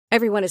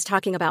Everyone is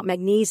talking about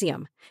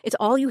magnesium. It's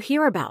all you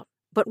hear about.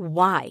 But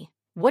why?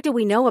 What do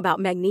we know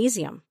about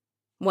magnesium?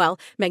 Well,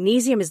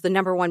 magnesium is the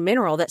number one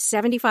mineral that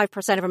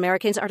 75% of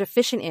Americans are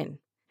deficient in.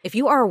 If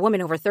you are a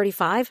woman over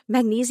 35,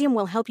 magnesium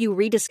will help you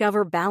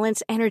rediscover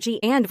balance,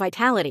 energy, and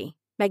vitality.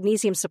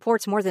 Magnesium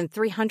supports more than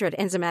 300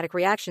 enzymatic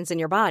reactions in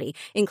your body,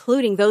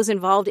 including those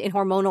involved in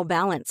hormonal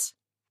balance.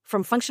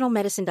 From functional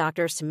medicine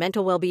doctors to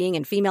mental well-being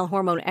and female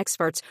hormone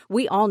experts,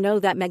 we all know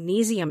that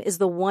magnesium is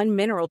the one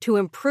mineral to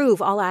improve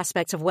all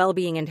aspects of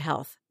well-being and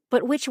health.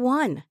 But which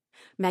one?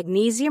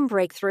 Magnesium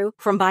Breakthrough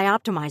from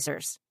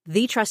Bioptimizers,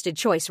 the trusted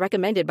choice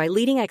recommended by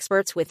leading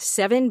experts with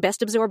 7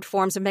 best-absorbed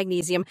forms of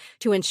magnesium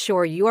to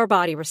ensure your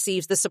body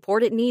receives the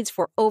support it needs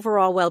for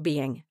overall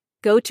well-being.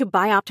 Go to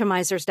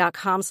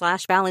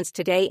bioptimizers.com/balance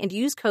today and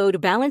use code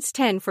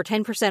BALANCE10 for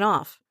 10%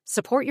 off.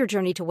 Support your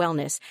journey to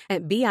wellness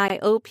at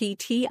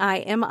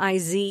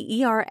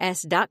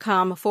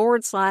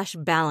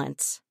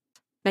bioptimizers.com/balance.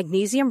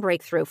 Magnesium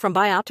Breakthrough from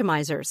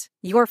Bioptimizers,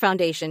 your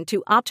foundation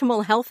to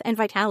optimal health and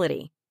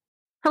vitality.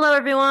 Hello,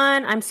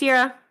 everyone. I'm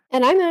Sierra.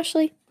 And I'm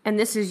Ashley. And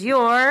this is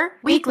your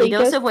Weekly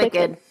Dose of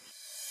Wicked.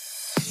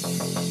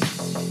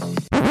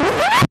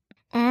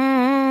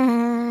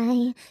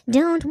 I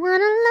don't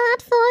want a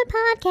lot for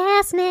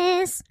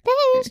Podcastmas.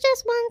 There's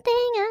just one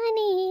thing I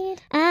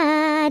need.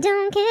 I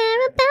don't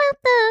care about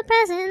the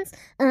presents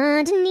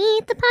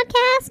underneath the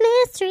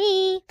Podcastmas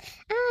tree.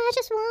 I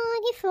just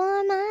want you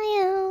for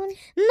my own,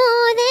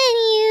 more than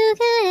you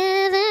could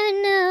ever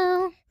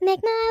know.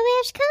 Make my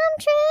wish come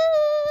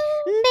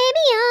true.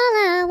 Baby,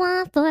 all I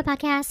want for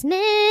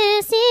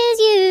Podcastmas is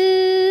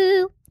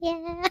you.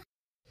 Yeah.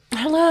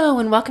 Hello,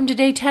 and welcome to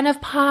day 10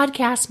 of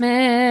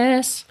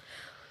Podcastmas.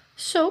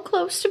 So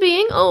close to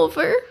being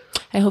over.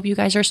 I hope you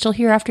guys are still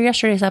here after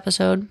yesterday's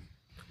episode.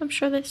 I'm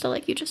sure they still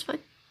like you just fine.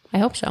 I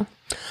hope so.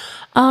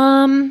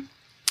 I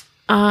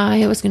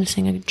was going to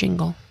sing a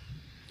jingle.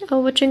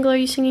 Oh, what jingle are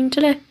you singing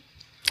today?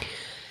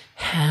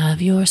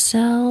 Have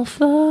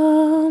yourself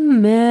a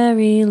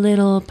merry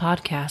little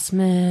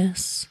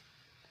Podcastmas.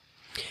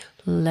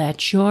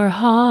 Let your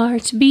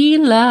heart be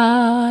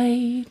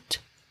light.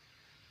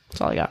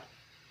 That's all I got.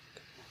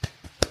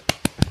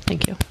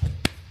 Thank you.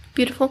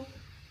 Beautiful.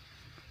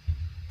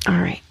 All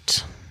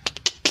right.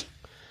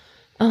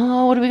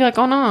 Oh, what do we got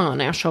going on,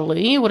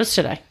 Ashley? What is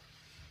today?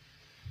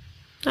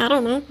 I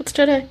don't know. What's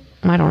today?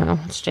 I don't know.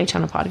 It's day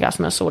 10 of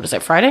Podcastmas. So what is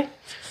it, Friday?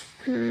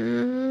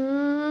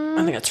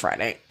 I think it's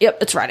Friday. Yep,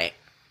 it's Friday.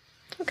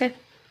 Okay.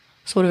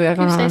 So what do we got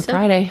going on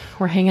Friday?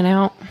 We're hanging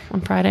out on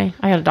Friday.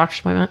 I got a doctor's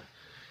appointment.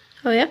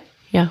 Oh, yeah?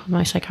 Yeah, with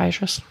my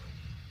psychiatrist.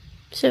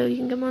 So you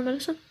can get more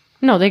medicine?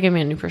 No, they gave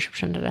me a new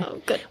prescription today.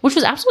 Oh, good. Which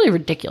was absolutely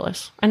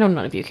ridiculous. I know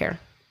none of you care,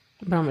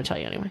 but I'm going to tell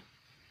you anyway.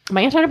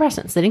 My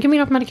antidepressants, they didn't give me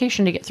enough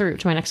medication to get through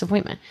to my next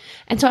appointment.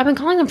 And so I've been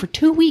calling them for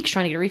 2 weeks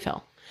trying to get a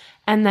refill.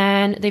 And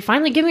then they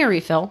finally give me a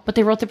refill, but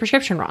they wrote the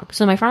prescription wrong.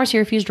 So my pharmacy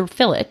refused to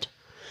fill it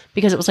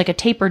because it was like a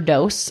tapered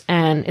dose,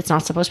 and it's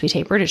not supposed to be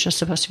tapered. It's just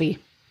supposed to be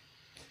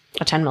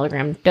a 10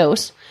 milligram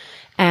dose.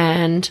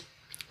 And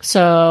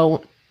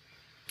so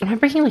am I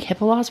breaking like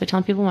HIPAA laws by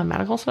telling people my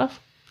medical stuff?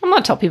 I'm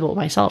going to tell people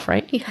myself,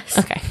 right? Yes.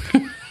 Okay.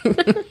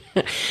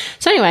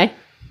 So anyway.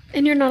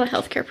 And you're not a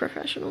healthcare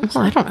professional.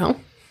 Well, I don't know.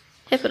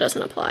 HIPAA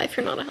doesn't apply if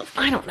you're not a healthcare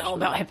I don't know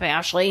about HIPAA,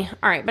 Ashley.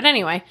 All right. But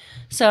anyway,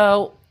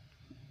 so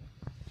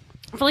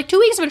for like 2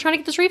 weeks, I've been trying to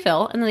get this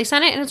refill, and then they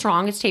sent it and it's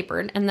wrong. It's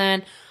tapered. And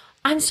then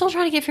I'm still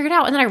trying to get it figured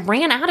out. And then I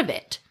ran out of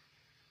it.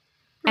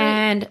 Right.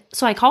 And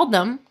so I called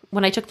them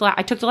when I took the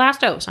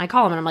last dose. And I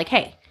call them and I'm like,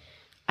 hey,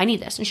 I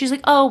need this. And she's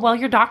like, oh, well,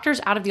 your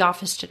doctor's out of the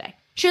office today.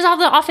 She was out of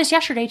the office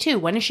yesterday too.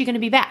 When is she going to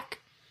be back?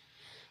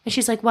 And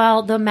she's like,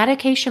 well, the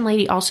medication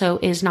lady also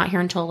is not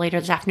here until later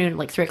this afternoon at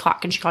like 3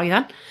 o'clock. Can she call you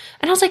then?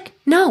 And I was like,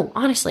 no,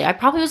 honestly, I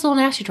probably was a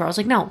little nasty to her. I was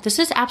like, no, this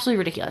is absolutely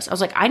ridiculous. I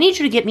was like, I need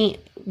you to get me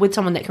with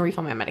someone that can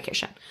refill my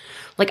medication.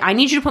 Like, I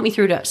need you to put me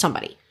through to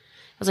somebody.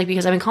 I was like,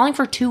 because I've been calling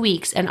for 2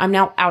 weeks and I'm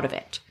now out of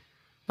it.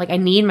 Like, I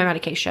need my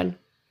medication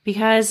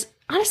because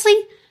honestly,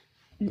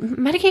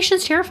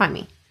 medications terrify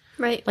me.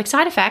 Right. Like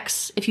side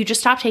effects, if you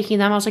just stop taking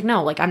them, I was like,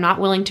 no, like I'm not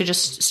willing to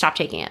just stop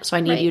taking it. So I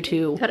need you to...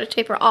 You gotta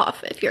taper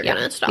off if you're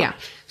gonna stop. Yeah.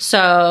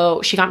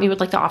 So she got me with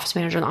like the office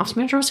manager, and the office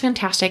manager was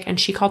fantastic. And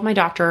she called my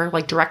doctor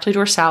like directly to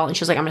her cell, and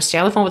she was like, I'm gonna stay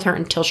on the phone with her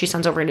until she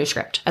sends over a new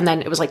script. And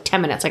then it was like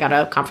 10 minutes. I got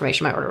a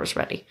confirmation my order was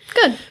ready.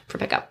 Good. For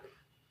pickup.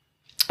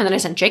 And then I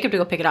sent Jacob to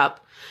go pick it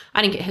up.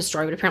 I didn't get his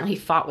story, but apparently he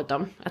fought with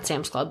them at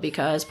Sam's Club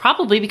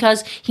probably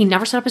because he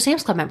never set up a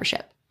Sam's Club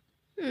membership.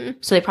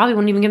 So they probably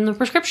wouldn't even give him the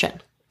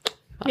prescription.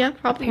 Well, yeah,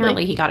 probably.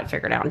 Apparently he got it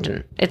figured out and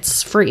didn't.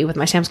 It's free with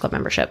my Sam's Club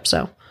membership,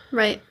 so.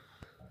 Right.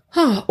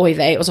 Oh, oy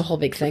vey. It was a whole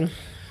big thing.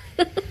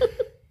 But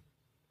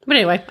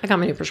anyway, I got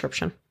my new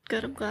prescription.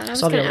 Good, I'm glad. I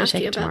was going to ask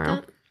you about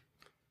that.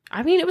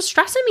 I mean, it was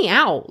stressing me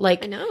out.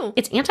 Like, I know.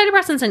 It's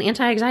antidepressants and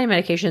anti-anxiety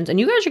medications, and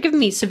you guys are giving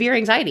me severe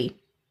anxiety.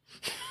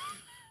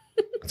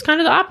 It's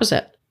kind of the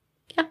opposite.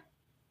 Yeah.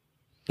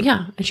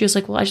 Yeah. And she was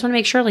like, well, I just want to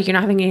make sure, like, you're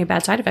not having any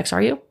bad side effects,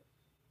 are you?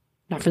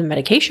 Not from the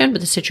medication, but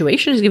the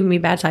situation is giving me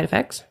bad side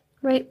effects.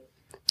 Right.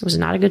 It was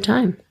not a good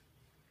time.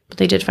 But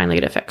they did finally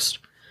get it fixed.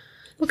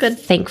 Well, good.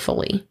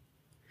 Thankfully.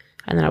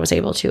 And then I was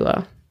able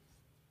to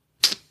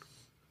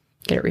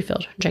get it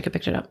refilled. Jacob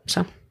picked it up,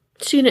 so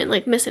you didn't,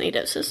 like, miss any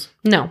doses?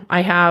 No,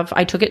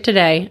 I took it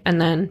today,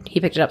 and then he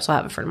picked it up, so I'll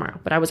have it for tomorrow.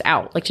 But I was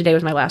out. Like, today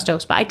was my last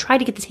dose. But I tried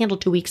to get this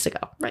handled 2 weeks ago.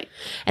 Right.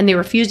 And they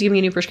refused to give me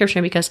a new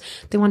prescription because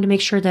they wanted to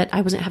make sure that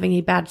I wasn't having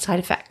any bad side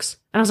effects.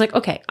 And I was like,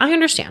 okay, I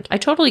understand. I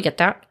totally get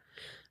that.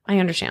 I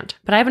understand.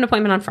 But I have an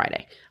appointment on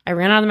Friday. I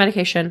ran out of the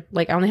medication.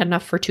 Like, I only had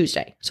enough for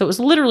Tuesday. So it was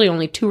literally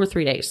only 2 or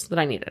 3 days that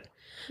I needed.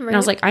 Right. And I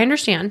was like, I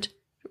understand.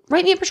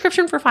 Write me a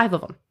prescription for 5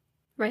 of them.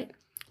 Right.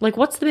 Like,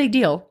 what's the big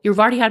deal? You've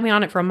already had me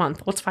on it for a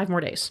month. What's 5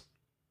 more days?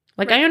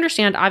 Like, right. I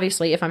understand,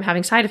 obviously, if I'm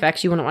having side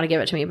effects, you wouldn't want to give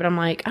it to me. But I'm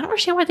like, I don't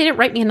understand why they didn't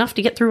write me enough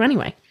to get through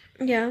anyway.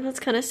 Yeah, that's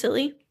kind of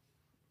silly.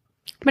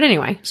 But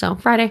anyway, so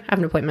Friday, I have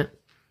an appointment,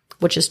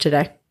 which is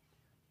today.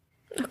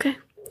 Okay.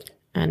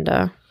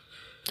 And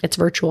it's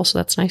virtual, so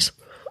that's nice.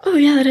 Oh,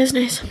 yeah, that is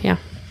nice. Yeah.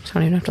 So I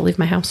don't even have to leave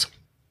my house.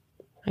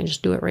 I can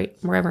just do it right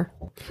wherever.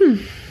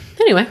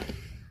 Anyway,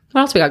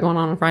 what else we got going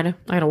on Friday?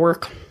 I gotta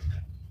work.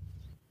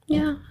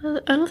 Yeah,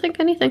 I don't think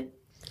anything.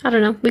 I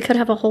don't know. We could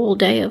have a whole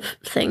day of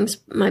things.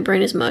 My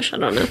brain is mush. I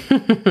don't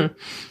know.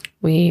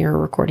 We are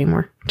recording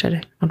more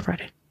today on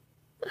Friday.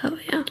 Oh,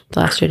 yeah. The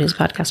last 2 days of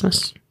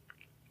Podcastmas.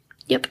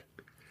 Yep.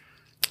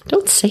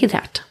 Don't say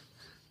that.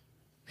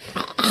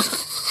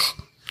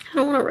 I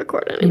don't want to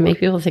record anymore. You make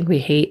people think we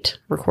hate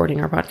recording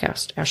our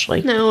podcast,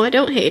 Ashley. No, I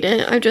don't hate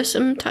it. I just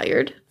am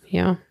tired.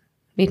 Yeah,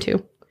 me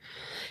too.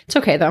 It's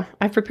okay, though.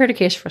 I've prepared a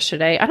case for us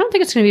today. I don't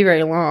think it's going to be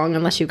very long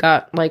unless you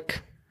got,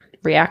 like,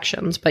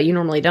 reactions, but you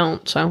normally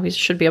don't, so we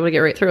should be able to get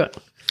right through it.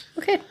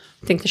 Okay.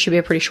 I think this should be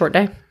a pretty short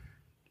day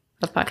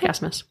of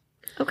Podcastmas.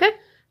 Okay.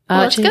 Well,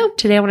 let's go.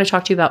 Today I want to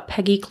talk to you about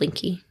Peggy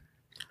Klinke.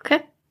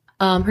 Okay.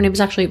 Her name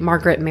is actually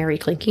Margaret Mary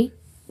Klinke.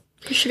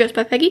 She goes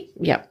by Peggy?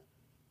 Yep.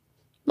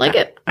 Like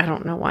it? I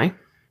don't know why.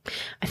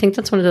 I think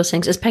that's one of those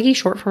things. Is Peggy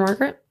short for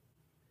Margaret?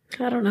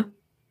 I don't know.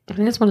 I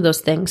think it's one of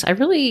those things.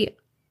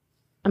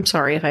 I'm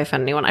sorry if I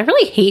offend anyone. I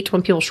really hate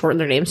when people shorten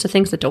their names to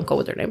things that don't go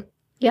with their name.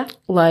 Yeah.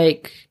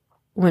 Like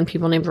when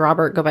people named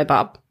Robert go by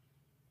Bob.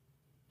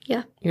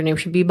 Yeah. Your name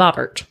should be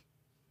Bobbert.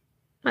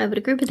 I would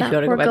agree with that.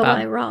 Or go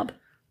by Rob.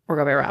 Or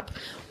go by Rob.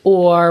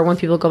 Or when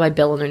people go by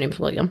Bill and their name's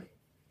William.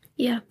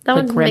 Yeah. That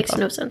one makes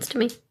no sense to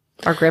me.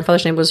 Our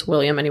grandfather's name was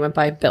William and he went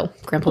by Bill.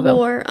 Grandpa Bill.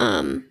 Or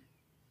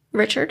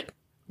Richard.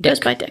 Dick. Goes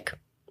by Dick.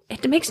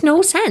 It makes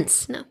no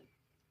sense. No.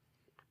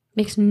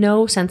 Makes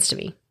no sense to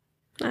me.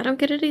 I don't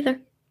get it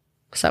either.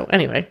 So,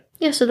 anyway.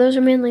 Yeah, so those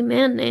are mainly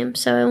man names.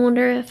 So I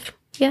wonder if,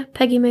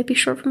 Peggy might be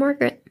short for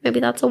Margaret. Maybe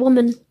that's a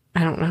woman.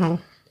 I don't know.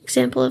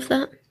 Example of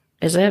that.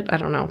 Is it? I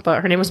don't know.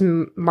 But her name was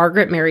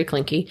Margaret Mary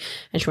Klinke,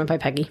 and she went by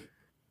Peggy.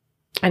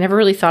 I never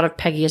really thought of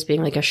Peggy as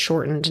being like a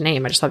shortened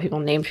name. I just thought people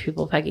named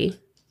people Peggy.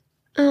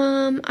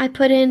 I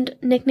put in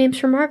nicknames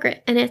for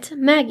Margaret, and it's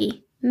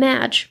Maggie,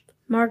 Madge,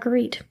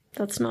 Marguerite.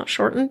 That's not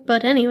shortened,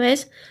 but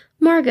anyways.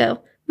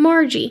 Margot,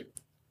 Margie,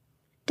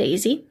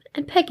 Daisy,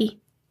 and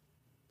Peggy.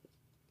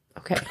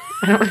 Okay.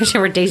 I don't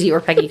understand where Daisy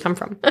or Peggy come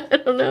from. I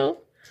don't know.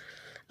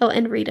 Oh,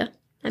 and Rita.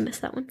 I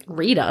missed that one.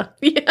 Rita?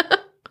 Yeah.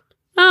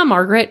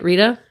 Margaret,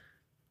 Rita.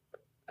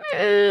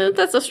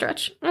 That's a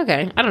stretch.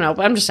 Okay. I don't know,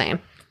 but I'm just saying.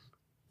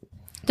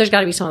 There's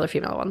got to be some other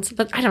female ones,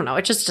 but I don't know.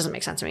 It just doesn't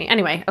make sense to me.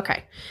 Anyway,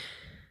 okay.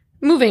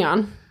 Moving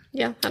on.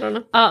 Yeah, I don't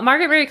know.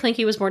 Margaret Mary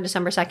Klinke was born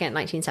December 2nd,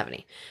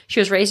 1970. She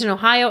was raised in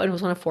Ohio and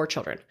was one of 4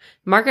 children.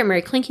 Margaret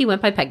Mary Klinke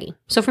went by Peggy.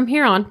 So from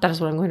here on, that is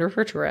what I'm going to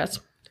refer to her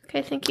as.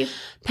 Okay, thank you.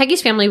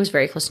 Peggy's family was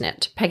very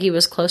close-knit. Peggy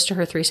was close to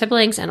her 3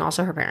 siblings and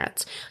also her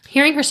parents.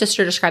 Hearing her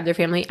sister describe their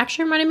family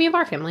actually reminded me of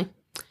our family.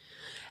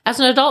 As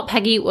an adult,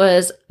 Peggy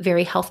was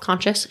very health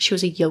conscious. She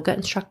was a yoga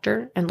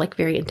instructor and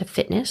very into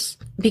fitness.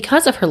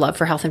 Because of her love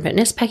for health and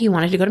fitness, Peggy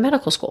wanted to go to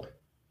medical school.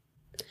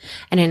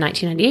 And in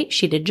 1998,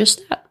 she did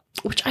just that,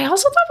 which I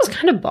also thought was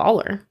kind of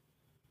baller.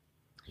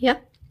 Yeah.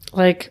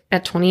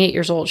 At 28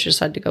 years old, she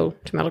decided to go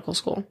to medical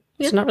school.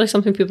 Yeah. It's not really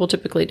something people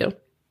typically do.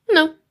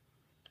 No.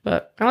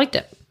 But I liked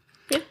it.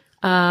 Yeah.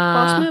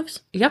 Boss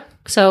moves. Yep.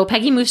 So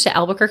Peggy moves to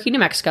Albuquerque, New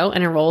Mexico,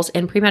 and enrolls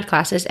in pre-med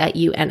classes at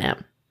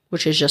UNM,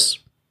 which is just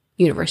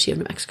University of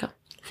New Mexico.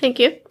 Thank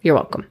you. You're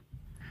welcome.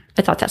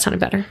 I thought that sounded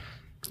better.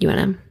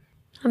 UNM.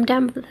 I'm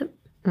down with it.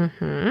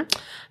 Mm-hmm.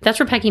 That's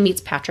where Peggy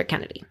meets Patrick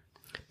Kennedy.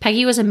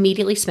 Peggy was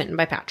immediately smitten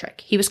by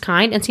Patrick. He was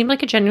kind and seemed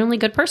like a genuinely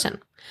good person.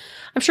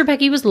 I'm sure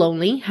Peggy was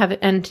lonely,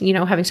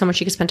 having someone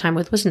she could spend time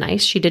with was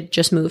nice. She did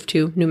just move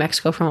to New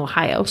Mexico from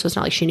Ohio, so it's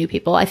not like she knew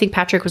people. I think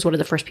Patrick was one of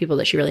the first people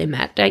that she really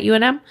met at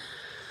UNM,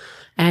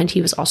 and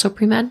he was also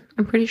pre-med,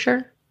 I'm pretty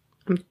sure.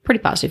 I'm pretty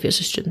positive he was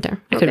a student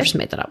there. I could have just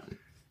made that up.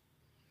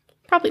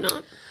 Probably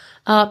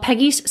not.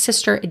 Peggy's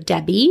sister,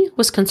 Debbie,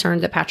 was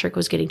concerned that Patrick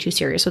was getting too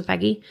serious with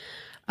Peggy.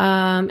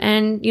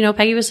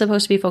 Peggy was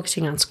supposed to be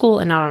focusing on school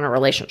and not on a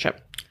relationship.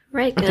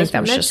 Right, because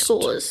med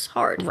school is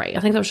hard. Right. I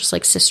think that was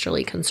just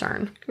sisterly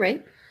concern.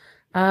 Right.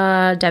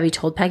 Debbie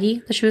told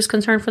Peggy that she was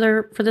concerned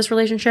for this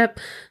relationship,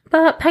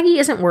 but Peggy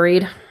isn't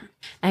worried,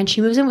 and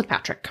she moves in with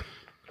Patrick.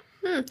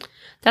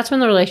 That's when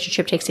the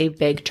relationship takes a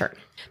big turn.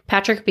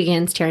 Patrick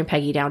begins tearing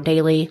Peggy down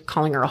daily,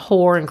 calling her a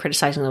whore and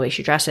criticizing the way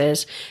she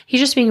dresses. He's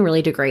just being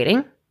really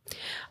degrading.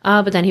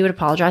 But then he would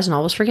apologize and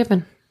all was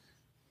forgiven.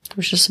 It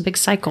was just a big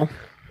cycle,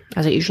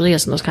 as it usually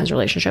is in those kinds of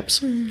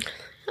relationships.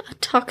 A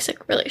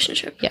toxic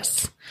relationship.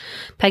 Yes.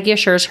 Peggy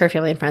assures her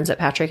family and friends that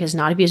Patrick is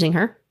not abusing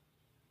her,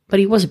 but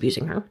he was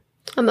abusing her.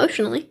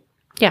 Emotionally.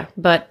 Yeah,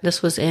 but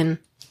this was in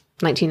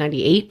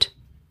 1998.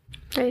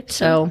 Right.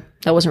 So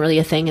that wasn't really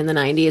a thing in the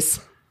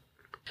 90s.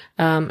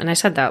 And I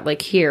said that,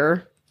 like,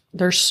 here,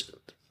 there's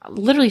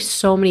literally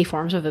so many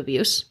forms of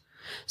abuse.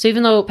 So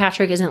even though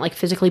Patrick isn't, like,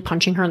 physically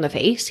punching her in the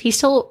face, he's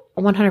still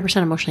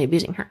 100% emotionally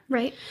abusing her.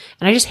 Right.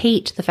 And I just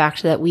hate the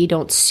fact that we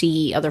don't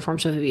see other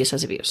forms of abuse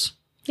as abuse.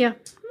 Yeah.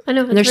 I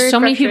know. And there's so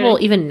many people,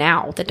 even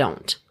now, that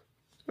don't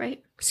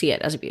right. see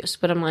it as abuse.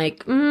 But I'm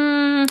like,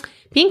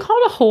 being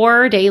called a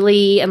whore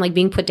daily and, like,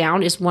 being put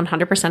down is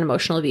 100%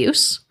 emotional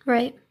abuse.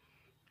 Right.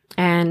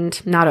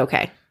 And not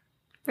okay.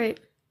 Right.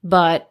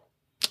 But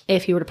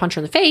if he were to punch her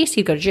in the face,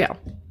 he'd go to jail.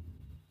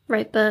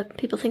 Right, but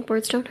people think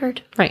words don't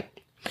hurt. Right.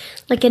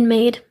 Like in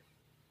Maid,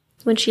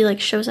 when she, like,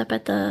 shows up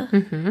at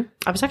the...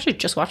 I was actually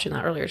just watching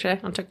that earlier today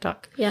on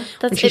TikTok. Yeah.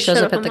 When she shows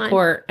up at the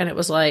court, and it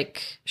was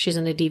like, she's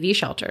in a DV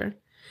shelter.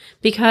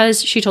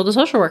 Because she told the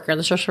social worker, and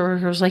the social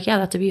worker was like, yeah,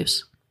 that's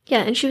abuse.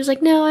 Yeah, and she was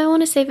like, no, I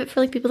want to save it for,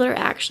 like, people that are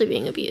actually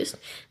being abused.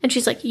 And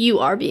she's like, you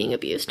are being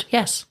abused.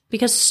 Yes,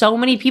 because so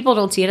many people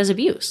don't see it as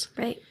abuse.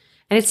 Right.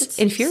 And it's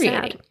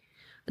infuriating. Sad.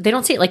 They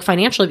don't see it like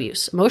financial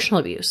abuse, emotional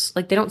abuse.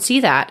 Like, they don't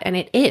see that, and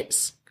it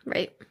is.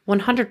 Right.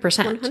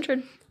 100%.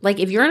 100. Like,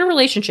 if you're in a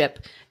relationship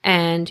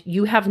and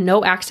you have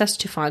no access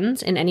to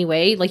funds in any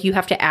way, like, you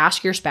have to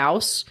ask your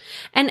spouse.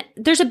 And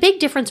there's a big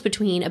difference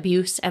between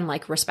abuse and,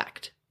 like,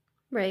 respect.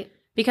 Right.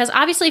 Because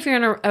obviously if you're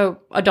in a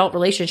adult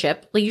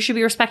relationship, like, you should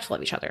be respectful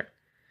of each other.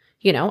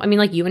 You know? I mean,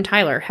 like, you and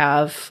Tyler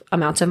have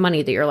amounts of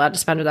money that you're allowed to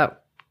spend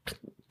without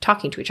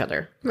talking to each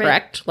other,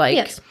 correct? Like,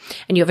 yes.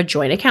 And you have a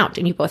joint account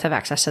and you both have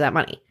access to that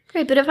money.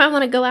 Right, but if I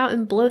want to go out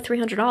and blow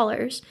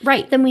 $300,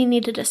 right, then we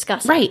need to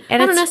discuss it. Right.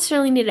 And I don't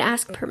necessarily need to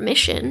ask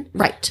permission.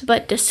 Right.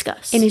 But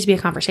discuss. It needs to be a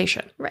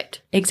conversation. Right.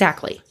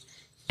 Exactly.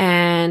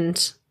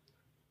 And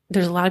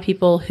there's a lot of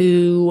people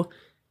who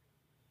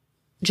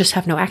just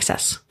have no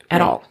access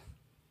at all.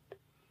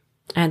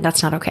 And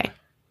that's not okay.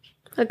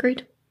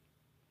 Agreed.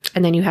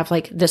 And then you have,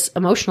 like, this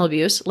emotional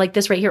abuse, like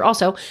this right here.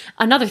 Also,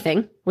 another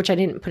thing, which I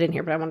didn't put in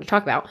here, but I wanted to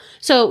talk about.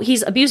 So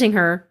he's abusing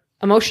her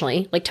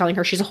emotionally, like telling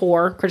her she's a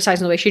whore,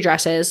 criticizing the way she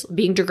dresses,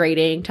 being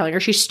degrading, telling her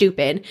she's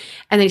stupid,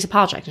 and then he's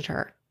apologizing to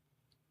her.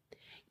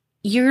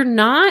 You're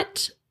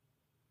not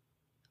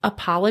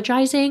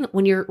apologizing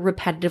when you're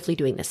repetitively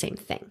doing the same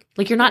thing.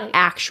 Like, you're not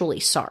actually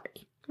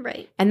sorry.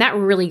 Right. And that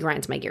really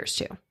grinds my gears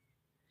too.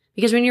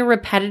 Because when you're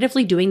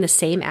repetitively doing the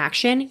same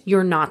action,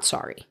 you're not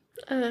sorry.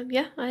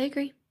 Yeah, I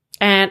agree.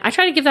 And I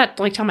try to give that,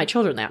 like, tell my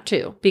children that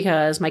too,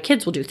 because my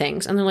kids will do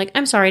things and they're like,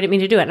 I'm sorry, I didn't mean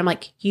to do it. And I'm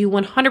like, you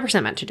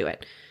 100% meant to do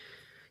it.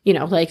 You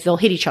know, like, they'll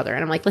hit each other.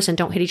 And I'm like, listen,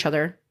 don't hit each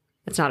other.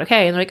 It's not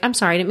okay. And they're like, I'm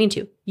sorry, I didn't mean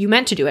to. You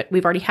meant to do it.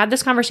 We've already had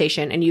this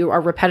conversation and you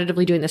are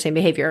repetitively doing the same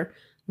behavior.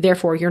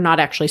 Therefore, you're not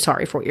actually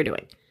sorry for what you're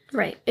doing.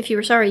 Right. If you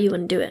were sorry, you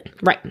wouldn't do it.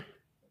 Right.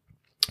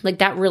 Like,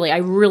 that really, I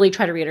really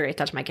try to reiterate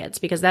that to my kids,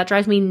 because that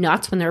drives me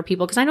nuts when there are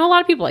people, because I know a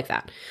lot of people like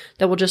that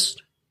will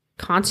just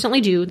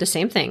constantly do the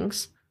same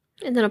things.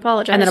 And then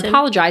apologize. And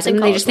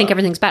then they just think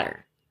everything's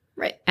better.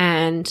 Right.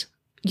 And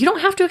you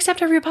don't have to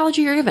accept every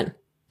apology you're given.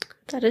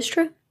 That is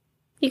true.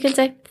 You can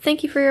say,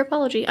 thank you for your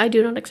apology. I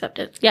do not accept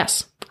it.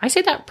 Yes. I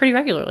say that pretty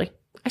regularly.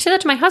 I say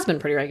that to my husband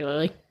pretty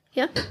regularly.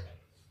 Yeah.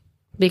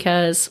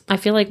 Because I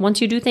feel like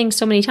once you do things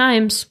so many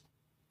times,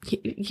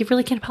 you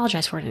really can't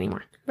apologize for it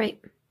anymore.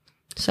 Right.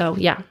 So,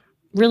 yeah.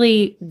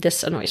 Really,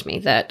 this annoys me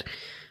that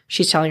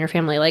she's telling her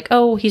family, like,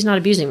 oh, he's not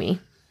abusing me.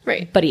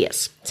 Right. But he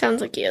is.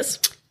 Sounds like he is.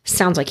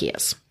 Sounds like he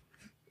is.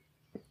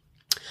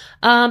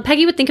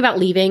 Peggy would think about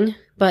leaving,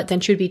 but then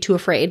she would be too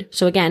afraid.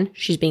 So again,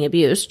 she's being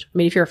abused. I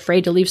mean, if you're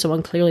afraid to leave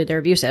someone, clearly they're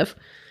abusive.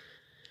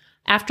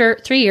 After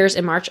 3 years,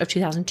 in March of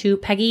 2002,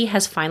 Peggy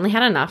has finally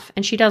had enough,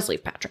 and she does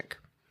leave Patrick.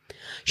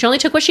 She only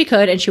took what she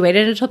could, and she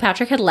waited until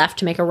Patrick had left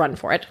to make a run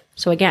for it.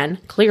 So again,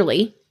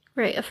 clearly...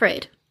 Right,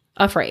 afraid.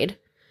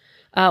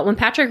 When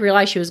Patrick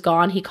realized she was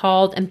gone, he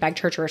called and begged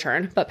her to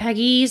return. But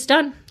Peggy's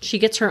done. She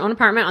gets her own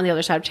apartment on the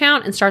other side of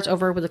town and starts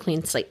over with a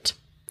clean slate.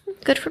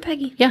 Good for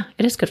Peggy. Yeah,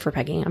 it is good for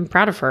Peggy. I'm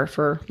proud of her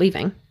for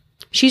leaving.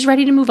 She's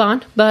ready to move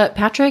on, but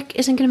Patrick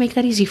isn't going to make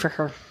that easy for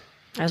her,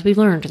 as we've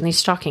learned in these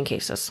stalking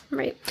cases.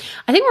 Right.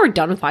 I think when we're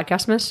done with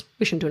Podcast Miss,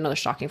 we shouldn't do another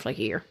stalking for like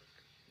a year.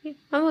 Yeah,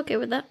 I'm okay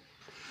with that.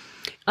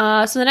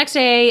 So the next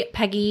day,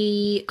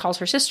 Peggy calls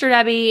her sister,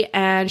 Debbie,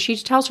 and she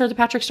tells her that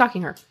Patrick's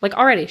stalking her. Like,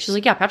 already. She's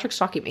like, yeah, Patrick's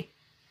stalking me.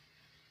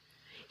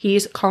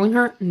 He's calling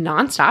her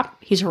nonstop.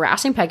 He's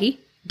harassing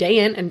Peggy day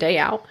in and day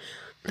out.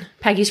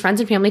 Peggy's friends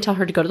and family tell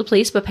her to go to the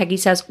police, but Peggy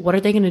says, what are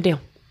they going to do?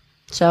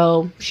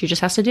 So she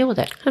just has to deal with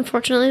it.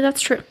 Unfortunately,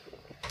 that's true.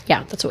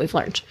 Yeah, that's what we've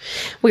learned.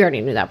 We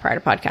already knew that prior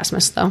to Podcast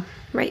Miss, though.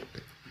 Right.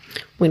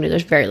 We knew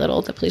there's very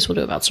little the police will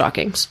do about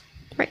stalkings.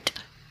 Right.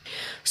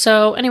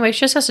 So anyway,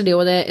 she just has to deal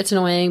with it. It's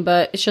annoying,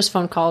 but it's just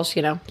phone calls,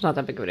 It's not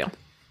that big of a deal.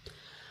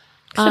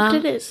 Except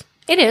it is.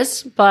 It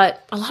is,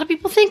 but a lot of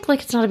people think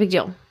like it's not a big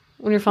deal.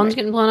 When your phone's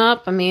getting blown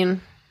up, I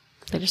mean,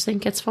 they just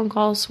think it's phone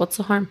calls. What's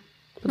the harm?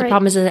 But the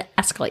problem is that it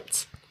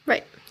escalates.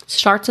 Right.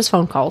 Starts as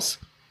phone calls,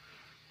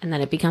 and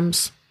then it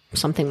becomes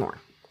something more.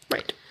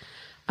 Right.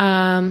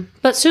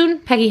 But soon,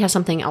 Peggy has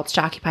something else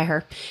to occupy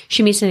her.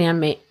 She meets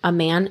a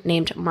man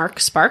named Mark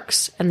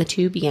Sparks, and the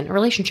two begin a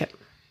relationship.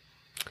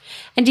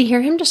 And to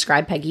hear him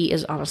describe Peggy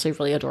is honestly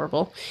really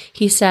adorable.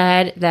 He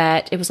said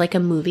that it was like a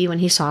movie when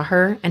he saw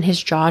her, and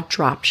his jaw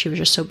dropped. She was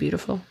just so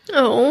beautiful.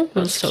 Oh, It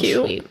was that's so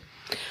cute. sweet.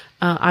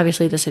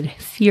 Obviously, this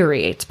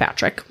infuriates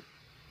Patrick.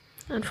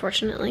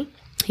 Unfortunately.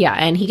 Yeah,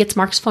 and he gets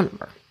Mark's phone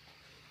number.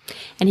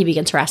 And he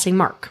begins harassing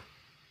Mark.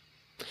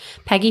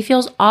 Peggy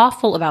feels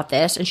awful about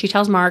this, and she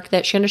tells Mark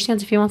that she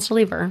understands if he wants to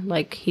leave her.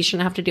 Like, he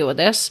shouldn't have to deal with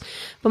this.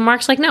 But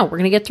Mark's like, no, we're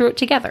going to get through it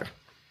together.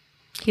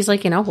 He's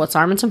like, what's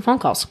harm in some phone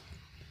calls?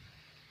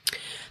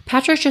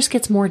 Patrick just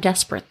gets more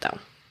desperate, though.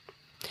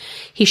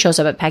 He shows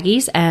up at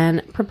Peggy's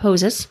and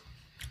proposes.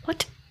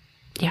 What?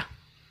 Yeah.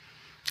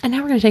 And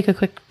now we're going to take a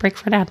quick break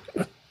for an ad.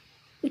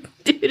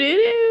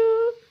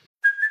 Do-do-do.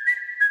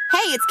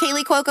 Hey, it's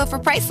Kaylee Cuoco for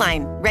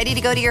Priceline. Ready to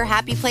go to your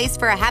happy place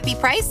for a happy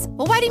price?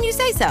 Well, why didn't you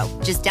say so?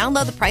 Just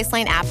download the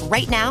Priceline app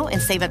right now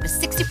and save up to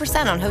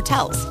 60% on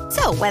hotels.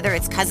 So whether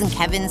it's Cousin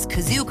Kevin's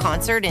Kazoo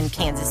Concert in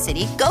Kansas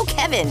City, go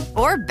Kevin,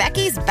 or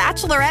Becky's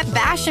Bachelorette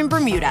Bash in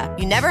Bermuda,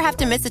 you never have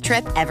to miss a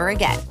trip ever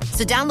again.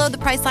 So download the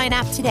Priceline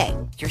app today.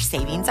 Your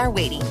savings are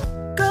waiting.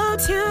 Go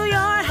to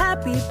your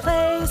happy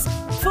place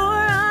for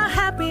a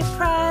happy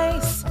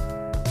price.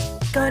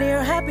 Go to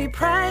your happy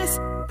price,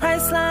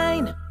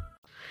 Priceline.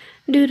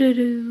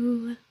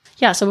 Do-do-do.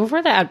 Yeah, so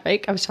before the ad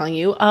break, I was telling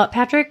you,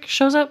 Patrick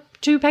shows up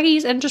to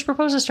Peggy's and just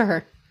proposes to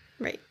her.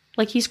 Right.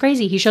 Like, he's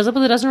crazy. He shows up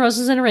with a dozen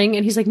roses and a ring,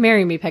 and he's like,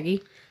 marry me,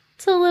 Peggy.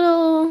 It's a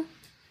little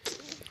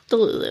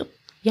delulu.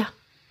 Yeah.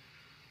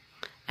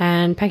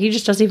 And Peggy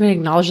just doesn't even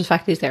acknowledge the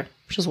fact that he's there.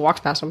 She just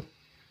walks past him.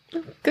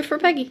 Good for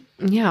Peggy.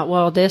 Yeah,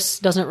 well, this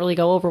doesn't really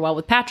go over well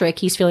with Patrick.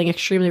 He's feeling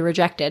extremely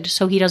rejected,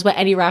 so he does what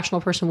any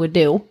rational person would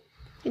do.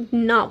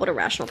 Not what a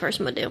rational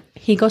person would do.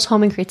 He goes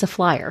home and creates a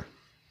flyer.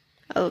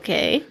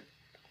 Okay.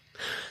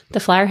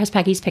 The flyer has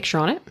Peggy's picture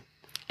on it,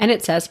 and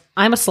it says,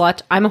 I'm a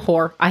slut, I'm a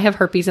whore, I have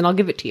herpes, and I'll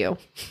give it to you.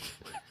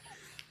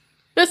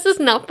 This is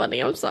not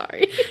funny. I'm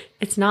sorry.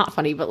 It's not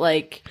funny, but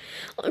like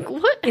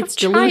what?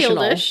 it's How delusional.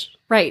 childish.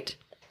 Right.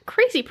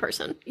 Crazy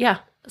person. Yeah.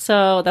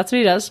 So that's what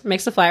he does.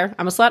 Makes the flyer.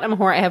 I'm a slut, I'm a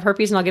whore, I have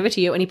herpes, and I'll give it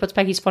to you. And he puts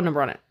Peggy's phone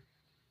number on it.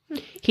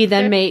 He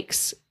then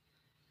makes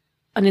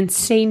an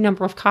insane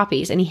number of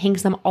copies, and he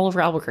hangs them all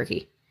over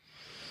Albuquerque.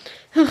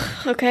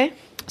 Okay.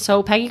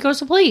 So Peggy goes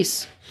to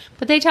police.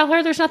 But they tell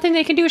her there's nothing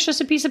they can do. It's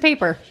just a piece of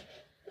paper.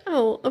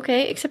 Oh,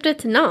 okay. Except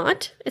it's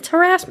not. It's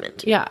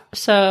harassment. Yeah.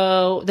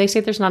 So they say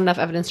there's not enough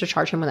evidence to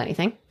charge him with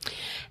anything.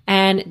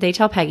 And they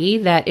tell Peggy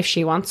that if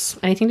she wants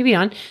anything to be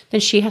done,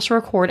 then she has to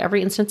record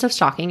every instance of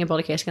stalking and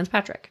build a case against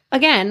Patrick.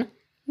 Again,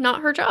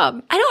 Not her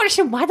job. I don't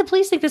understand why the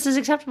police think this is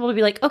acceptable to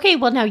be like, okay,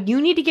 well, now you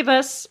need to give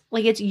us,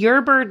 like, it's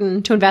your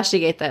burden to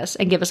investigate this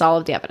and give us all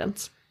of the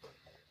evidence.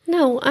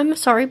 No, I'm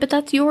sorry, but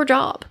that's your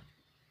job.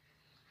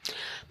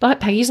 But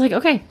Peggy's like,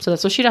 okay, so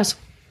that's what she does.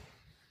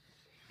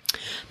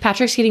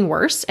 Patrick's getting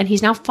worse, and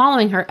he's now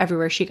following her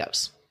everywhere she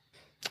goes.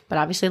 But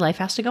obviously life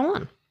has to go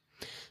on.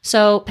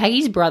 So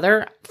Peggy's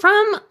brother,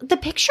 from the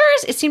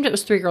pictures, it seemed it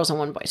was 3 girls and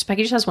 1 boy. So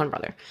Peggy just has 1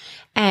 brother.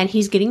 And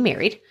he's getting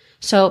married.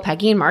 So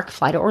Peggy and Mark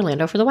fly to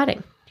Orlando for the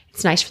wedding.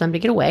 It's nice for them to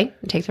get away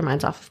and take their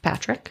minds off of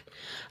Patrick.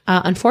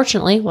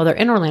 Unfortunately, while they're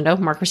in Orlando,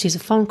 Mark receives a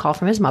phone call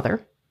from his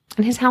mother,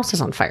 and his house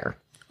is on fire.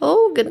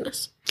 Oh,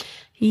 goodness.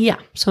 Yeah.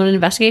 So an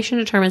investigation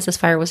determines this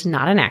fire was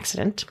not an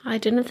accident. I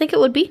didn't think it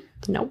would be.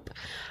 Nope.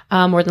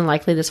 More than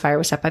likely, this fire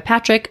was set by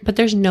Patrick, but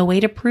there's no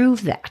way to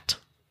prove that.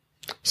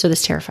 So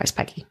this terrifies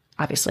Peggy,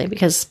 obviously,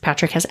 because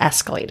Patrick has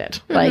escalated,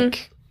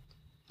 like,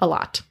 a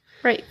lot.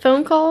 Right.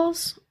 Phone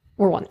calls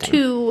Or one thing.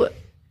 to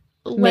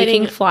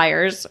Making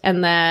flyers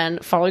and then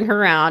following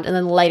her around and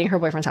then lighting her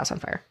boyfriend's house on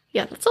fire.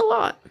 Yeah, that's a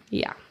lot.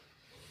 Yeah.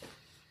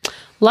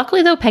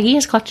 Luckily, though, Peggy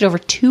has collected over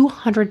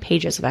 200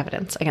 pages of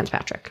evidence against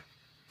Patrick.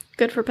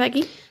 Good for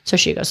Peggy. So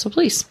she goes to the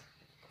police.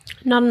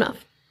 Not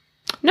enough.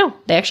 No,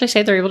 they actually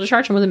say they're able to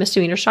charge him with a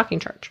misdemeanor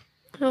stalking charge.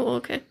 Oh,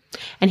 okay.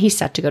 And he's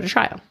set to go to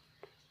trial.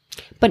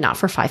 But not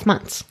for 5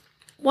 months.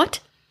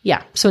 What?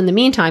 Yeah. So in the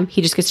meantime,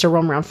 he just gets to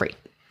roam around free.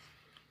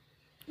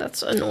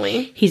 That's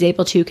annoying. He's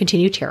able to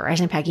continue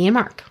terrorizing Peggy and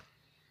Mark.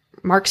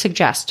 Mark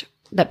suggests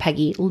that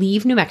Peggy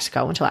leave New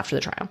Mexico until after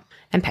the trial.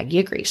 And Peggy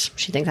agrees.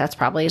 She thinks that's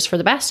probably is for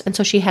the best. And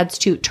so she heads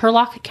to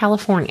Turlock,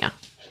 California.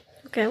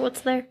 Okay,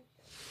 what's there?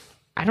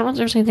 I don't know if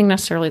there's anything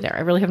necessarily there.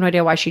 I really have no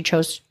idea why she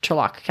chose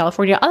Turlock,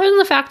 California, other than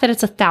the fact that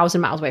it's 1,000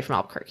 miles away from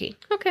Albuquerque.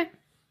 Okay.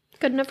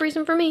 Good enough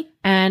reason for me.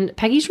 And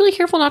Peggy's really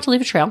careful not to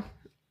leave a trail.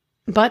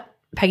 But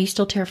Peggy's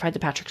still terrified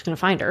that Patrick's going to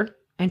find her.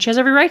 And she has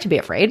every right to be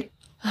afraid.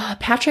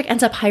 Patrick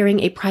ends up hiring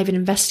a private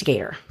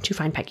investigator to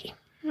find Peggy.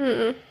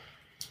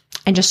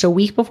 And just a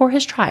week before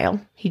his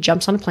trial, he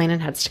jumps on a plane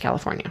and heads to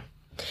California.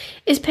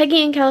 Is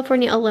Peggy in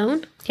California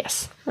alone?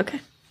 Yes. Okay.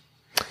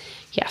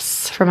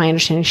 Yes. From my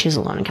understanding, she's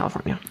alone in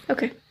California.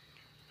 Okay.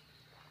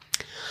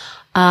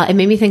 It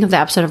made me think of the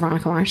episode of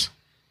Veronica Mars.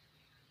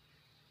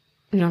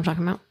 You know what I'm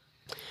talking about?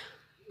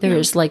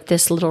 There's like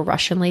this little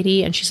Russian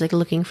lady and she's like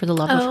looking for the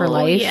love of her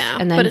life. Yeah,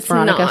 and then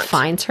Veronica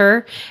finds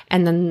her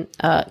and then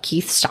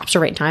Keith stops her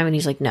right in time and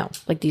he's like, no,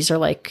 like these are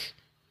like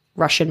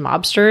Russian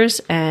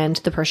mobsters and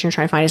the person you're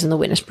trying to find is in the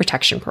witness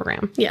protection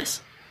program.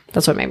 Yes.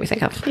 That's what it made me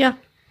think of. Yeah.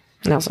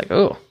 And I was like,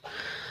 oh.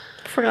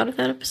 Forgot of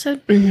that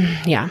episode.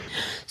 Yeah.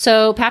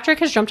 So Patrick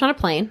has jumped on a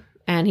plane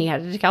and he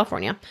headed to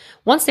California.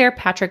 Once there,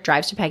 Patrick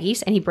drives to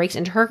Peggy's and he breaks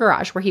into her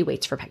garage where he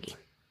waits for Peggy.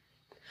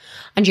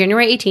 On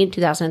January 18,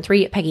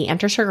 2003, Peggy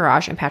enters her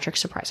garage and Patrick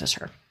surprises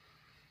her.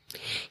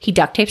 He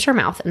duct tapes her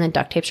mouth and then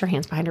duct tapes her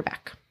hands behind her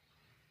back.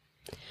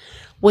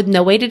 With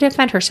no way to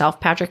defend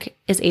herself, Patrick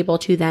is able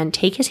to then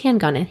take his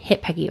handgun and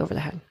hit Peggy over the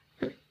head.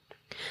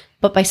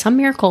 But by some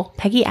miracle,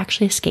 Peggy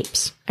actually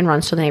escapes and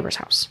runs to the neighbor's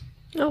house.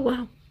 Oh,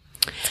 wow.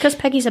 It's because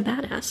Peggy's a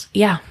badass.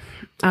 Yeah.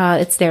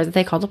 It's there that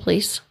they call the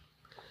police.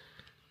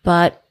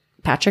 But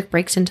Patrick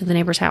breaks into the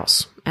neighbor's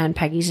house and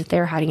Peggy's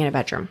there hiding in a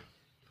bedroom.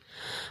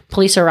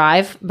 Police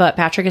arrive, but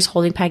Patrick is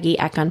holding Peggy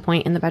at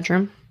gunpoint in the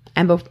bedroom.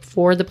 And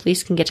before the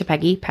police can get to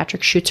Peggy,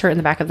 Patrick shoots her in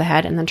the back of the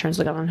head and then turns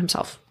the gun on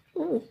himself.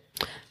 Ooh.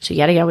 So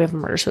yet again, we have a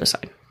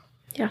murder-suicide.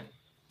 Yeah.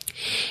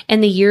 In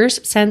the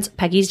years since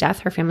Peggy's death,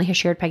 her family has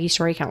shared Peggy's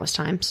story countless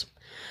times.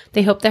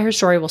 They hope that her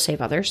story will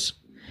save others.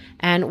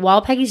 And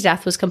while Peggy's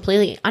death was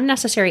completely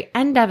unnecessary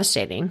and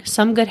devastating,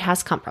 some good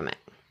has come from it.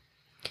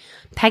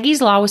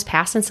 Peggy's Law was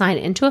passed and signed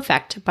into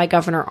effect by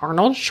Governor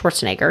Arnold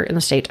Schwarzenegger in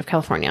the state of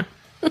California.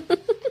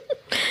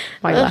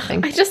 Why are you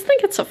laughing? I just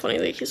think it's so funny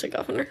that he's a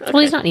governor. Okay.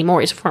 Well, he's not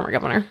anymore. He's a former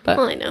governor. But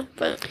Well, I know,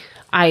 but...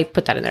 I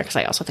put that in there because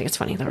I also think it's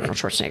funny that Arnold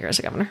Schwarzenegger is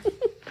a governor.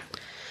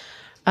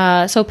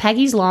 So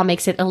Peggy's Law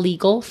makes it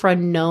illegal for a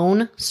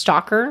known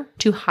stalker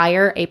to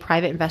hire a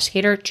private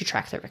investigator to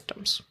track their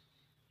victims.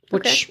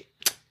 Which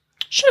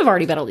should have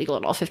already been illegal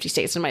in all 50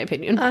 states, in my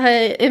opinion.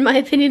 In my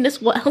opinion as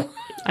well.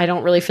 I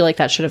don't really feel like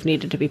that should have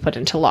needed to be put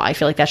into law. I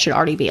feel like that should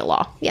already be a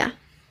law. Yeah.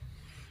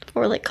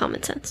 Or like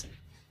common sense.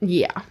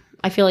 Yeah.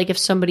 I feel like if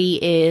somebody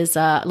is,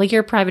 like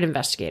you're a private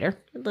investigator.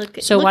 Why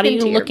don't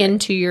you look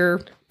into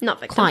your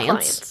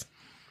clients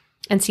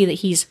and see that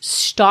he's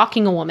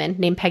stalking a woman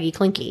named Peggy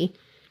Klinke,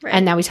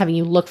 and now he's having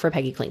you look for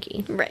Peggy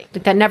Klinke. Right.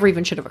 Like that never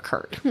even should have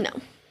occurred. No.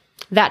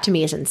 That to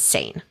me is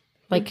insane.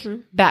 Like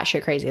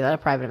batshit crazy that a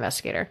private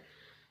investigator.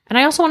 And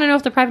I also want to know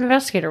if the private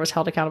investigator was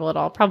held accountable at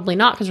all. Probably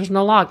not because there's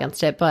no law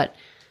against it, but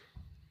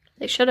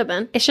they should have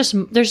been. It's just,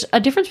 there's a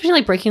difference between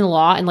like breaking the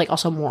law and like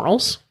also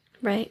morals.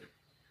 Right.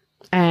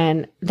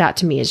 And that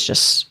to me is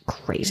just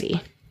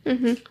crazy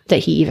that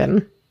he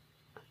even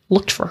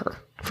looked for her,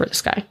 for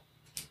this guy.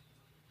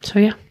 So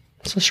yeah,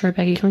 so let's try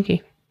Peggy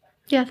Klinke.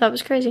 Yeah, that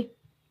was crazy.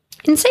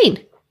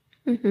 Insane.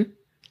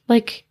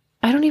 Like,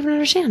 I don't even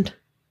understand.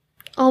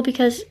 All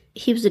because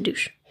he was a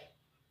douche.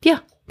 Yeah,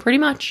 pretty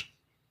much.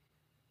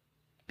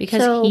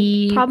 Because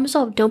problem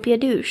solved. Don't be a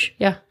douche.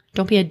 Yeah,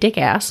 don't be a dick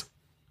ass.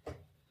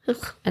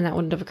 Ugh. And that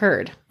wouldn't have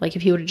occurred. Like,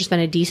 if he would have just been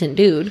a decent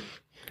dude.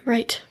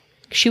 Right.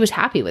 She was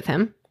happy with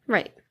him.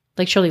 Right.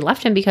 Like, Shirley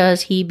left him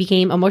because he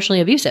became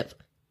emotionally abusive.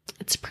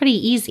 It's pretty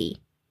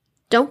easy.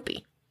 Don't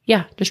be.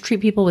 Yeah, just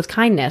treat people with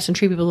kindness and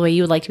treat people the way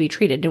you would like to be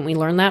treated. Didn't we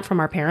learn that from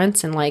our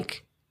parents in,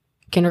 like,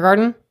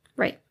 kindergarten?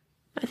 Right.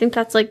 I think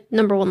that's, like,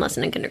 number one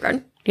lesson in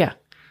kindergarten. Yeah.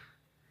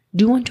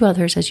 Do unto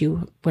others as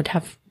you would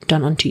have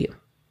done unto you.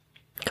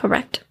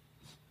 Correct.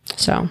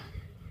 So,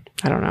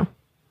 I don't know.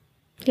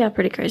 Yeah,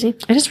 pretty crazy.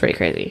 It is pretty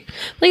crazy.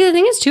 Like, the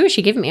thing is, too, is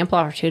she gave him ample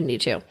opportunity,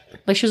 too.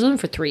 Like, she was living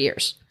for 3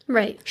 years.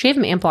 Right. She gave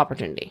him ample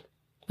opportunity.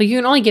 Like, you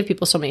can only give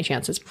people so many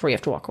chances before you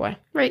have to walk away.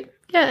 Right.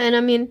 Yeah, and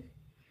I mean,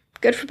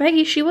 good for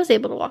Peggy. She was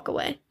able to walk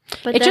away.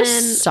 But it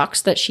just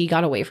sucks that she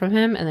got away from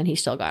him and then he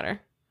still got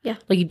her. Yeah.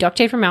 Like, you duct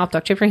taped her mouth,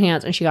 duct taped her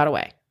hands, and she got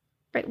away.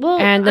 Right. Well,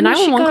 and the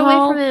 911 she got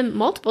call, away from him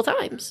multiple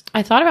times.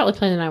 I thought about like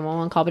playing the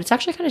 911 call, but it's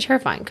actually kind of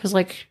terrifying because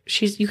like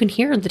you can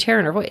hear the terror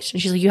in her voice, and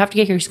she's like, "You have to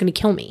get here. He's going to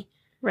kill me."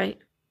 Right.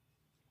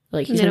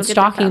 Like he's been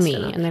stalking me,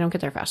 and they don't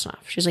get there fast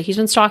enough. She's like, "He's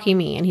been stalking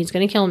me, and he's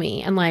going to kill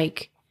me." And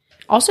like,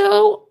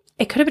 also,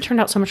 it could have turned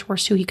out so much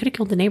worse too. He could have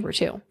killed the neighbor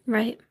too.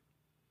 Right.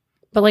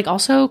 But like,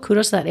 also,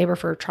 kudos to that neighbor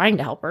for trying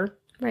to help her.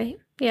 Right.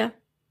 Yeah.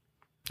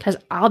 Because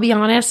I'll be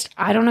honest,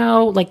 I don't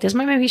know. Like, this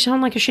might maybe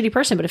sound like a shitty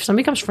person, but if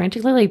somebody comes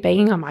frantically like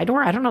banging on my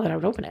door, I don't know that I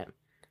would open it.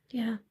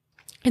 Yeah.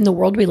 In the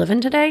world we live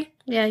in today.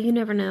 Yeah, you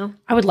never know.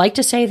 I would like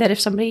to say that if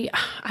somebody,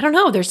 I don't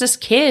know, there's this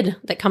kid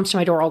that comes to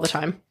my door all the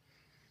time.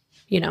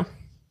 You know,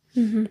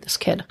 this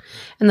kid.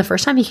 And the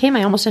first time he came,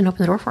 I almost didn't open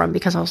the door for him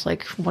because I was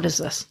like, what is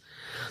this?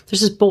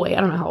 There's this boy. I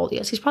don't know how old he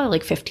is. He's probably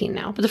like 15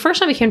 now. But the first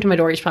time he came to my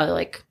door, he's probably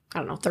like, I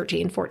don't know,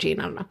 13, 14.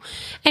 I don't know.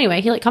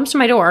 Anyway, he like comes to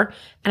my door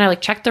and I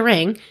like check the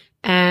ring.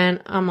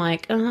 And I'm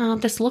like,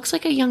 this looks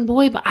like a young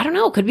boy, but I don't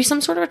know. It could be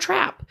some sort of a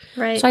trap.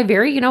 Right. So I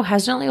very,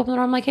 hesitantly open the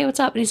door. I'm like, hey, what's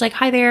up? And he's like,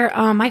 hi there.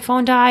 My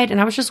phone died and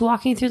I was just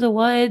walking through the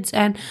woods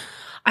and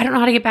I don't know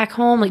how to get back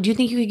home. Like, do you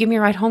think you could give me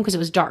a ride home? Because it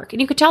was dark.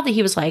 And you could tell that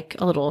he was like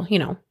a little,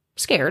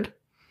 scared.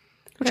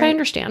 which I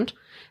understand.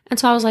 And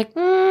so I was like,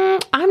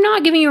 I'm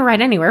not giving you a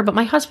ride anywhere, but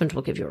my husband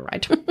will give you a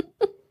ride.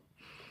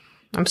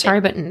 I'm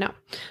sorry, but no.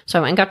 So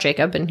I went and got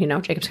Jacob, and,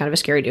 Jacob's kind of a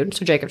scary dude,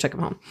 so Jacob took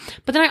him home.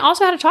 But then I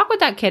also had a talk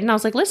with that kid, and I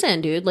was like,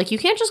 listen, dude, like, you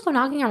can't just go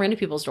knocking on random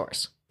people's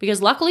doors.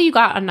 Because luckily you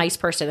got a nice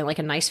person and, like,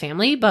 a nice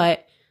family,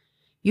 but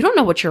you don't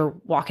know what you're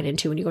walking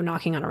into when you go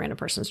knocking on a random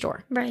person's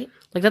door. Right.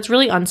 Like, that's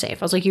really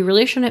unsafe. I was like, you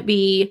really shouldn't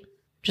be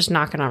just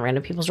knocking on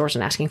random people's doors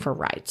and asking for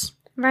rides.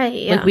 Right,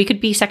 yeah. Like, we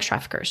could be sex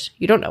traffickers.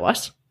 You don't know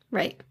us.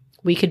 Right.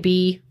 We could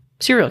be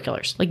serial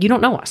killers. Like, you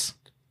don't know us.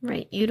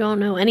 Right. You don't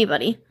know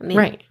anybody. I mean,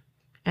 right.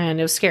 And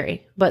it was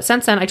scary. But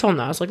since then, I told him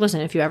that. I was like,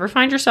 listen, if you ever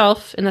find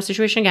yourself in that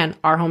situation again,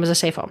 our home is a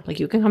safe home. Like,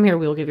 you can come here.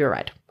 We will give you a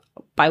ride.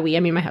 By we, I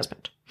mean my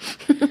husband.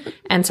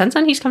 And since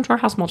then, he's come to our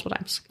house multiple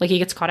times. Like, he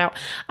gets caught out.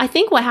 I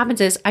think what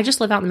happens is I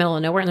just live out in the middle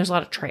of nowhere, and there's a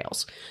lot of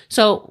trails.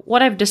 So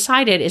what I've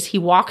decided is he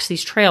walks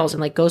these trails and,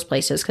 like, goes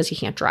places because he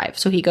can't drive.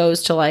 So he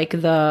goes to, like,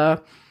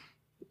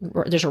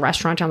 there's a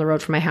restaurant down the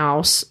road from my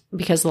house,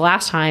 because the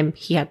last time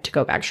he had to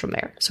go back from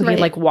there. So he,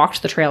 like,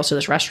 walked the trails to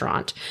this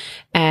restaurant,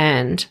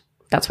 and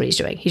that's what he's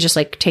doing. He's just,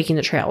 like, taking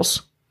the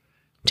trails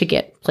to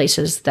get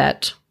places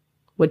that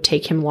would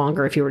take him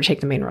longer if he were to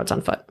take the main roads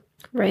on foot.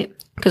 Right.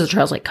 Because the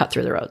trails, like, cut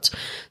through the roads.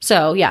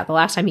 So, yeah, the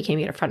last time he came,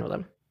 he had a friend with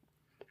him.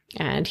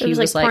 And he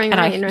was like, pouring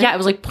rain, right? Yeah, it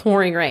was like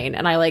pouring rain.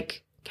 And I,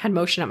 like, had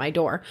motion at my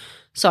door.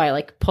 So I,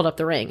 like, pulled up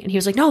the ring. And he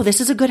was like, no,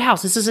 this is a good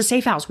house. This is a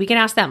safe house. We can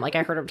ask them. Like,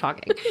 I heard him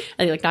talking.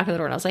 And he, like, knocked on the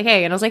door. And I was like,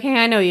 hey. And I was like, hey,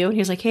 I know you. And he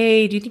was like,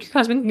 hey, do you think your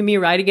husband can give me a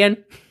ride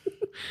again?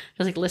 I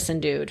was like, listen,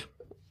 dude.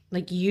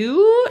 Like,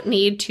 you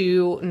need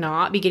to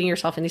not be getting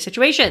yourself in these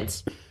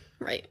situations.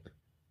 Right.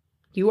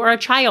 You are a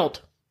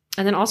child.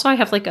 And then also I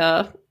have, like,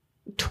 a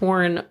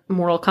torn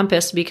moral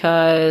compass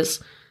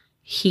because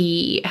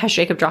he has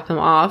Jacob drop him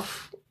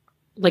off,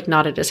 like,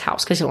 not at his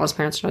house because he wants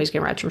parents to know he's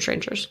getting rides from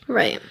strangers.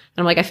 Right. And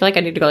I'm like, I feel like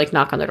I need to go, like,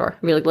 knock on their door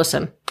and be like,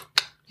 listen,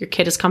 your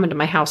kid is coming to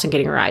my house and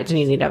getting rides, and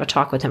you need to have a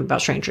talk with him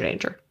about stranger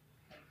danger.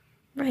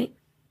 Right.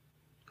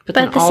 But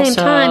at the same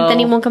time, then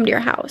he won't come to your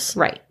house.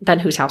 Right. Then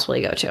whose house will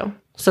he go to?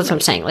 So that's what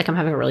I'm saying. Like, I'm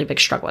having a really big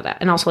struggle with that.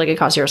 And also, like, it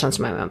caused 0 sense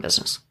in my own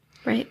business.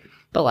 Right.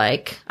 But,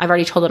 like, I've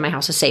already told him my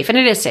house is safe, and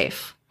it is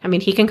safe. I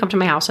mean, he can come to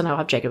my house, and I'll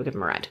have Jacob give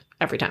him a ride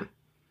every time.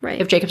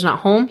 Right. If Jacob's not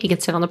home, he can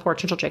sit on the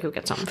porch until Jacob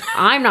gets home.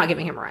 I'm not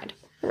giving him a ride.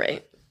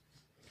 Right.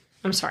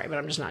 I'm sorry, but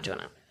I'm just not doing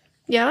it.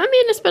 Yeah, I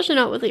mean, especially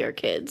not with your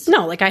kids.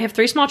 No, like, I have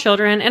 3 small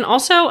children, and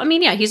also, I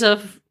mean, yeah, he's a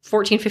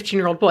 14,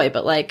 15-year-old boy,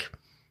 but, like,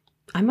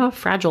 I'm a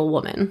fragile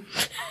woman.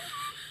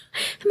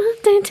 I'm a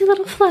dainty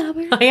little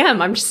flower. I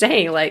am. I'm just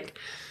saying, like,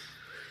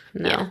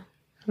 no. Yeah.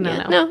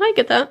 No. No, I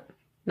get that.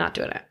 Not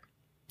doing it.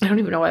 I don't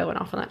even know why I went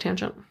off on that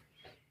tangent.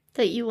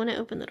 That you want to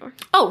open the door.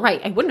 Oh,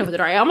 right. I wouldn't open the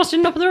door. I almost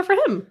didn't open the door for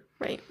him.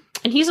 Right.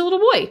 And he's a little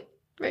boy.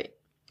 Right.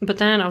 But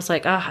then I was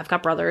like, I've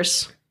got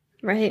brothers.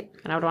 Right.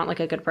 And I would want,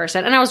 like, a good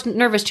person. And I was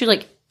nervous, too.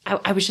 Like,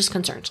 I was just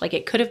concerned. Like,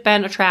 it could have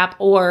been a trap,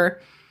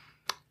 or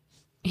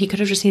he could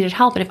have just needed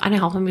help. And if I didn't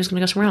help him, he was going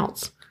to go somewhere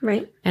else.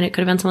 Right. And it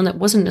could have been someone that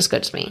wasn't as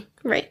good as me.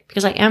 Right.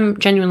 Because I am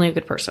genuinely a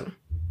good person.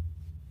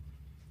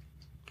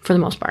 For the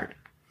most part.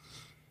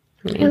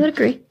 I would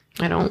agree.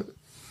 I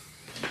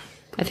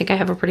think I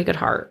have a pretty good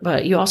heart.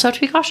 But you also have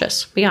to be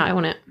cautious. But yeah, I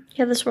wouldn't.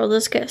 Yeah, this world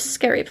is a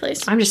scary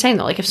place. I'm just saying,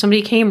 though. Like, if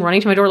somebody came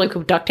running to my door, like,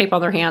 with duct tape on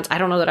their hands, I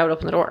don't know that I would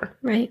open the door.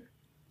 Right.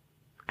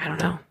 I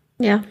don't know.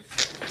 Yeah.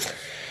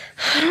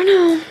 I don't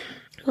know.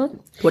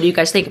 Well, what do you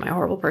guys think? Am I a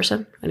horrible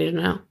person? I need to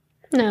know.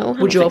 No.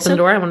 Would you open the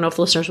door? I want to know if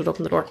the listeners would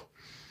open the door.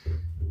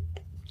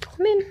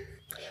 I mean,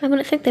 I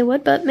wouldn't think they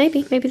would, but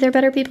maybe. Maybe they're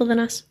better people than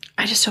us.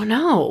 I just don't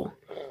know.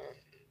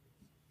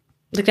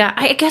 Like that,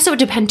 I guess it would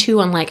depend,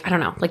 too, on, like, I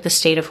don't know, like, the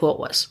state of who it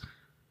was.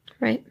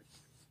 Right.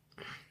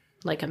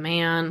 Like a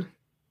man.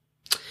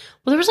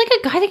 Well, there was, like,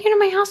 a guy that came to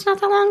my house not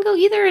that long ago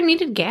either and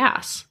needed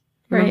gas.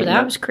 Remember that?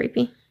 That was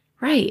creepy.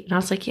 Right. And I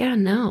was like, yeah,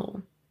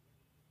 no.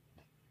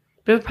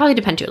 But it would probably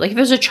depend, too. Like, if it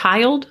was a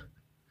child,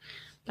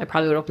 I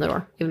probably would open the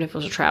door, even if it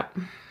was a trap.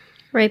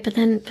 Right, but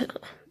then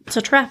it's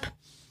a trap.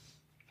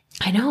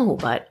 I know,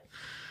 but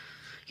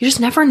you just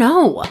never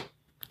know.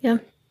 Yeah.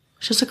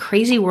 It's just a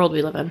crazy world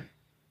we live in.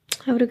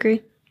 I would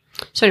agree.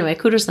 So anyway,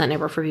 kudos to that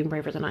neighbor for being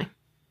braver than I.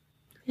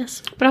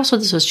 Yes. But also,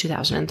 this was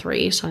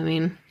 2003, so I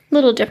mean...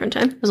 Little different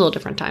time. It was a little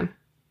different time.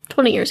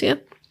 20 years ago.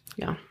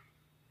 Yeah.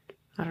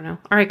 I don't know.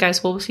 All right,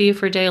 guys. We'll see you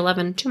for day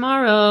 11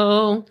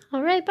 tomorrow.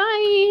 All right.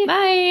 Bye.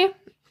 Bye.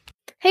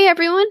 Hey,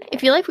 everyone.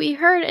 If you like what you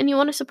heard and you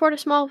want to support a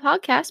small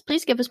podcast,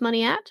 please give us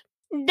money at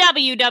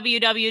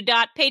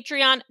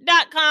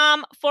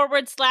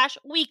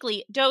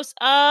www.patreon.com/weekly dose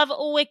of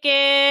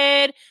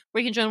wicked,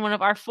 where you can join one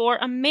of our 4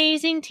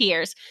 amazing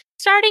tiers,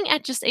 starting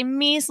at just a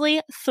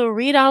measly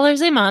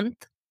 $3 a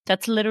month.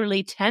 That's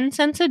literally 10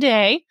 cents a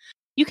day.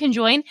 You can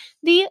join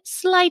the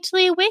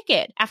Slightly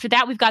Wicked. After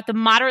that, we've got the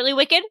Moderately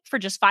Wicked for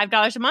just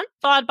 $5 a month,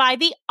 followed by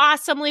the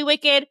Awesomely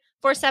Wicked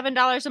for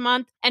 $7 a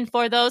month. And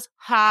for those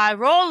high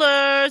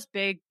rollers,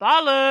 big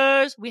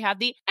ballers, we have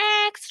the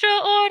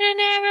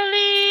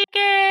Extraordinarily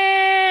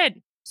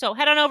Wicked. So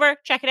head on over,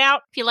 check it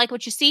out. If you like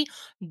what you see,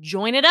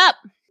 join it up.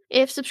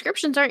 If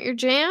subscriptions aren't your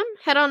jam,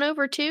 head on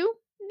over to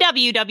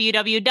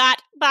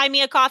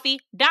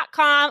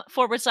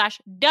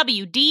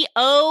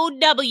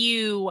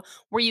www.buymeacoffee.com/WDOW,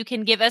 where you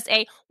can give us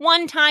a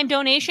one-time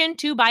donation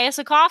to buy us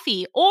a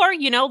coffee or,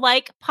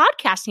 like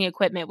podcasting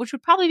equipment, which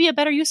would probably be a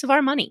better use of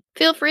our money.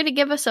 Feel free to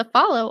give us a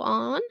follow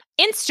on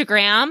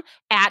Instagram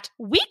at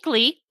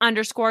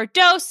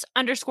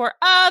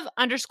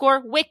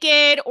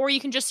weekly_dose_of_wicked, or you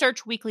can just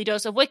search Weekly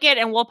Dose of Wicked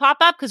and we'll pop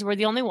up because we're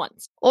the only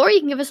ones. or you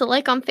can give us a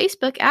like on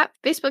Facebook at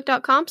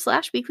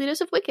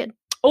facebook.com/weeklydoseofwicked.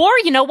 Or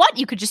you know what?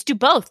 You could just do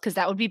both because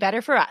that would be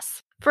better for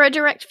us. For a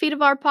direct feed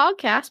of our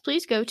podcast,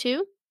 please go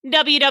to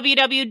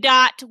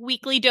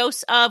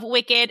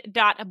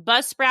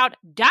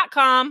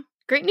www.weeklydoseofwicked.buzzsprout.com.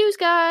 Great news,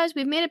 guys.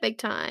 We've made it big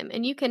time,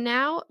 and you can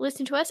now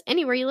listen to us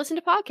anywhere you listen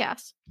to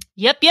podcasts.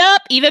 Yep.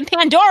 Even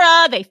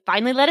Pandora. They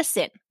finally let us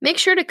in. Make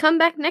sure to come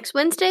back next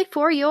Wednesday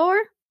for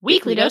your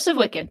Weekly Dose of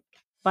Wicked.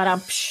 But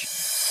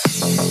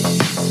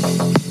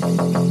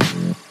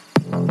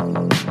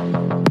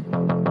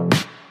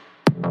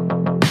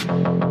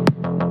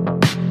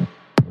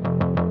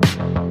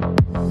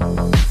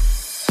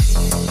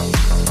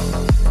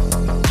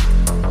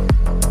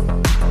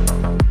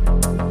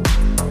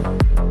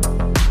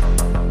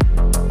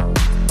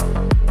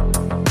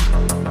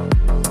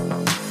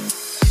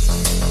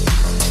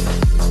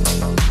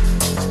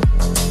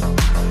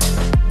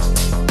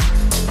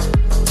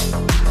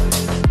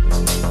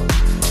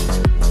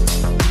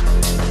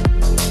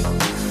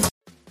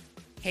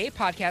Hey,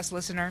 podcast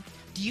listener.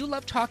 Do you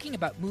love talking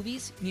about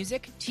movies,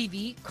 music,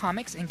 TV,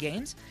 comics, and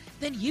games?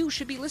 Then you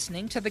should be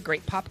listening to The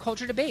Great Pop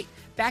Culture Debate,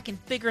 back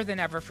and bigger than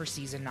ever for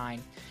Season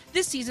 9.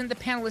 This season, the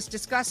panelists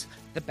discuss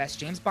the best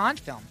James Bond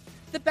film,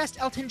 the best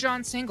Elton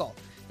John single,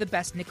 the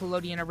best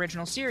Nickelodeon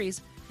original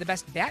series, the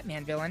best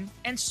Batman villain,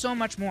 and so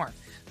much more.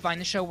 Find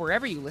the show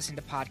wherever you listen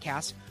to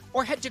podcasts,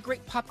 or head to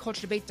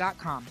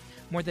greatpopculturedebate.com.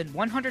 More than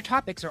 100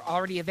 topics are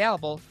already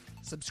available.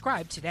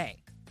 Subscribe today.